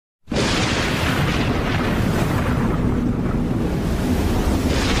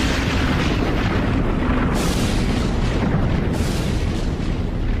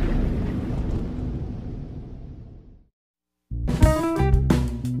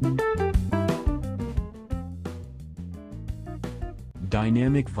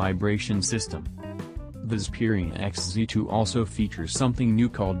dynamic vibration system. The Xperia XZ2 also features something new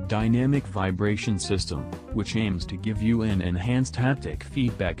called Dynamic Vibration System, which aims to give you an enhanced haptic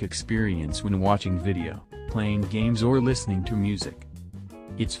feedback experience when watching video, playing games or listening to music.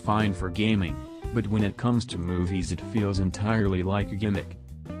 It's fine for gaming, but when it comes to movies it feels entirely like a gimmick.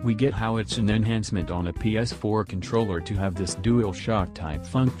 We get how it's an enhancement on a PS4 controller to have this DualShock type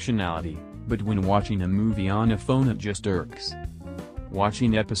functionality, but when watching a movie on a phone it just irks.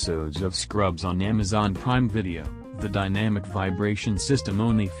 Watching episodes of Scrubs on Amazon Prime Video, the dynamic vibration system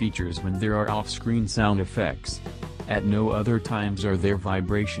only features when there are off-screen sound effects. At no other times are there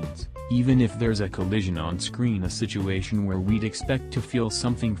vibrations, even if there's a collision on screen, a situation where we'd expect to feel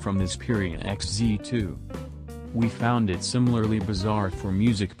something from the Xperia XZ2. We found it similarly bizarre for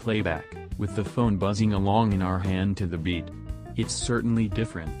music playback, with the phone buzzing along in our hand to the beat. It's certainly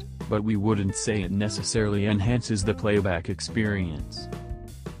different, but we wouldn't say it necessarily enhances the playback experience.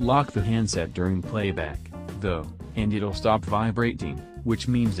 Lock the handset during playback, though, and it'll stop vibrating, which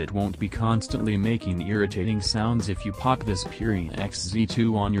means it won't be constantly making irritating sounds if you pop the Xperia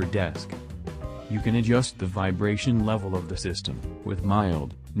XZ2 on your desk. You can adjust the vibration level of the system, with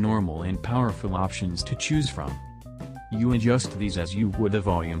mild, normal and powerful options to choose from. You adjust these as you would a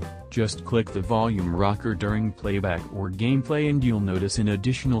volume. Just click the volume rocker during playback or gameplay and you'll notice an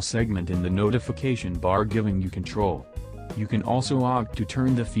additional segment in the notification bar giving you control. You can also opt to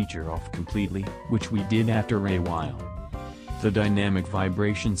turn the feature off completely, which we did after a while. The dynamic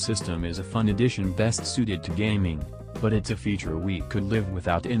vibration system is a fun addition best suited to gaming, but it's a feature we could live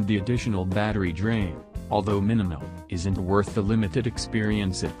without, and the additional battery drain, although minimal, isn't worth the limited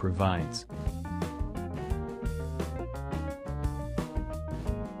experience it provides.